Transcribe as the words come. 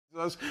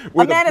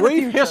With a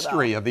brief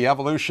history of the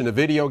evolution of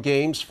video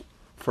games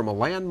from a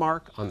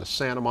landmark on the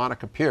Santa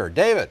Monica Pier.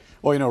 David.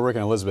 Well, you know, Rick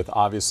and Elizabeth,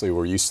 obviously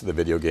we're used to the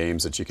video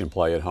games that you can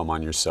play at home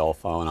on your cell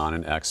phone, on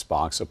an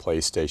Xbox, a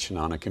PlayStation,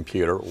 on a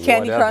computer,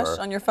 Candy whatever. Crush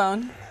on your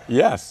phone?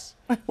 Yes.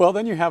 Well,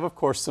 then you have, of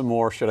course, some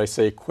more, should I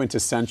say,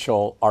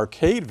 quintessential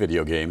arcade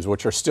video games,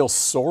 which are still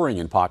soaring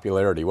in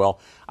popularity. Well,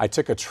 I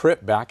took a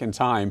trip back in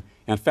time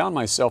and found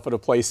myself at a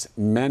place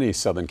many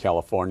Southern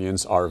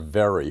Californians are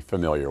very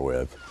familiar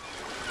with.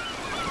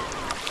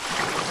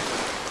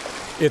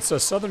 It's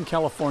a Southern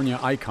California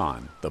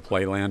icon, the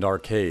Playland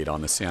Arcade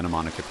on the Santa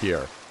Monica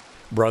Pier.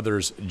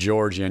 Brothers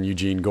George and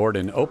Eugene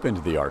Gordon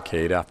opened the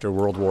arcade after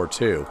World War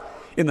II.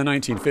 In the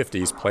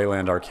 1950s,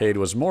 Playland Arcade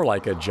was more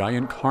like a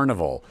giant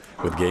carnival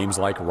with games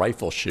like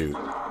Rifle Shoot,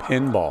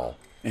 Pinball,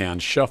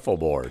 and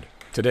Shuffleboard.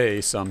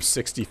 Today, some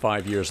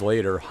 65 years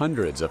later,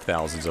 hundreds of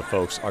thousands of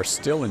folks are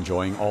still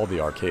enjoying all the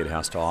arcade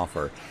has to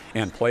offer,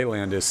 and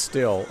Playland is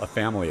still a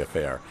family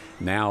affair.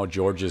 Now,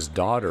 George's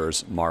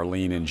daughters,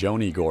 Marlene and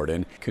Joni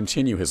Gordon,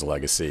 continue his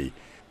legacy.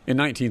 In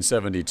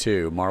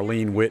 1972,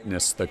 Marlene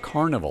witnessed the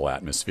carnival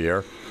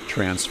atmosphere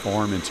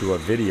transform into a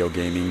video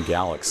gaming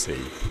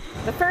galaxy.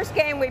 The first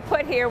game we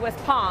put here was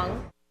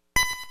Pong,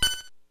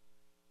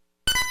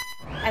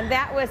 and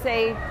that was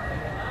a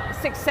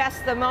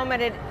success the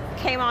moment it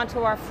came onto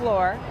our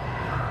floor.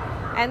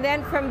 And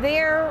then from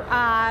there,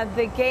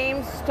 the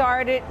games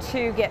started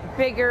to get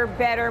bigger,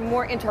 better,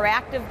 more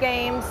interactive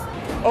games.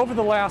 Over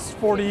the last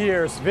 40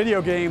 years,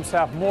 video games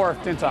have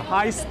morphed into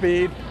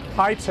high-speed,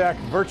 high-tech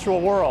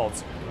virtual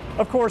worlds.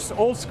 Of course,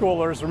 old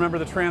schoolers remember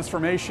the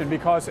transformation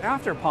because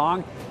after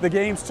Pong, the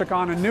games took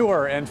on a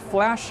newer and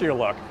flashier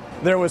look.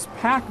 There was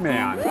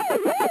PacMan.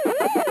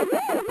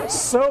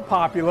 So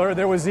popular,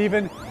 there was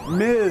even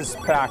Ms.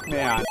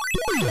 Pac-Man.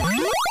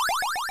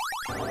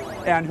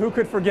 And who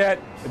could forget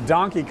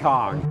Donkey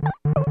Kong?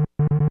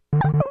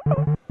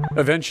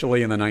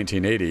 Eventually, in the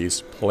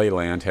 1980s,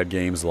 Playland had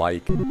games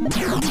like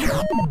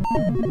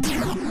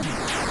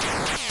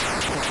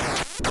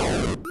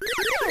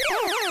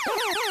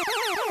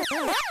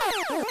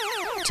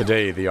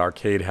Today, the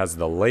arcade has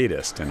the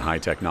latest in high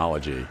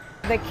technology.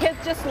 The kids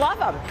just love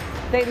them.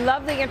 They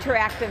love the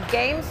interactive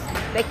games.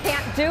 They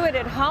can't do it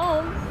at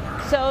home,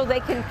 so they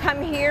can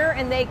come here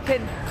and they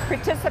could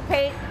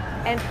participate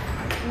and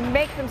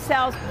make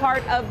themselves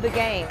part of the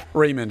game.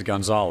 Raymond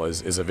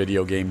Gonzalez is a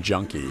video game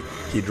junkie.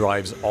 He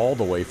drives all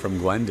the way from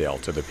Glendale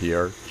to the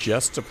pier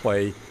just to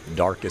play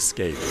Dark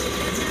Escape.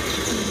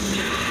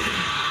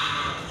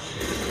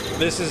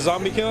 This is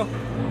Zombie Kill.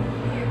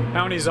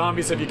 How many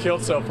zombies have you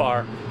killed so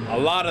far? A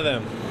lot of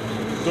them.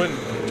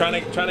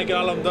 Trying to get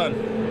all of them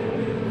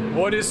done.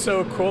 What is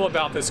so cool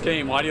about this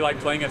game? Why do you like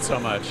playing it so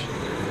much?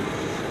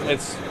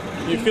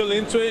 You feel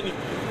into it.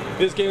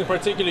 This game in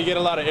particular, you get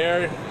a lot of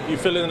air. You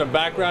feel it in the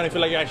background. You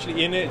feel like you're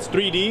actually in it. It's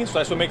 3D, so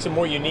that's what makes it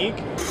more unique.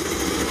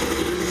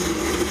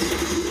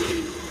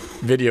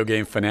 Video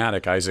game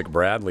fanatic Isaac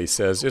Bradley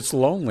says it's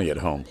lonely at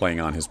home playing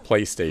on his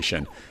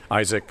PlayStation.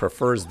 Isaac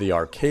prefers the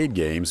arcade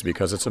games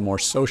because it's a more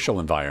social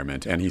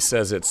environment, and he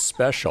says it's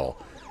special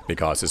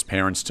because his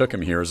parents took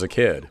him here as a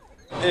kid.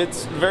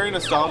 It's very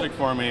nostalgic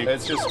for me.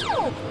 It's just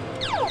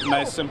a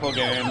nice, simple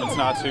game. It's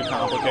not too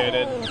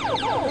complicated.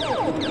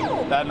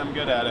 That and I'm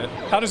good at it.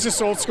 How does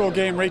this old school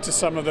game rate to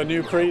some of the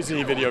new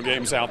crazy video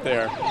games out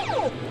there?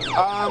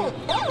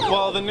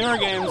 Well, the newer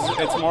games,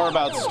 it's more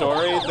about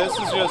story. This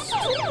is just,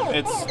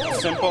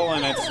 it's simple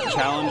and it's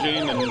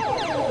challenging and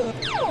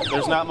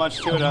there's not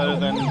much to it other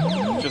than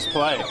just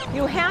play.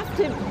 You have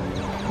to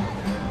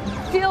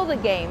feel the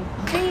game,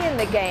 be in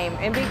the game,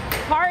 and be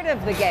part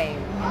of the game.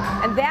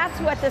 And that's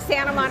what the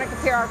Santa Monica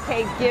Pier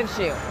Arcade gives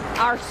you.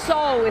 Our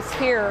soul is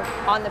here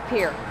on the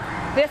pier.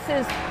 This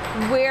is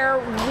where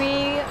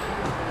we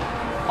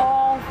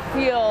all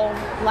feel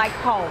like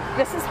home.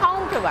 This is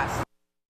home to us.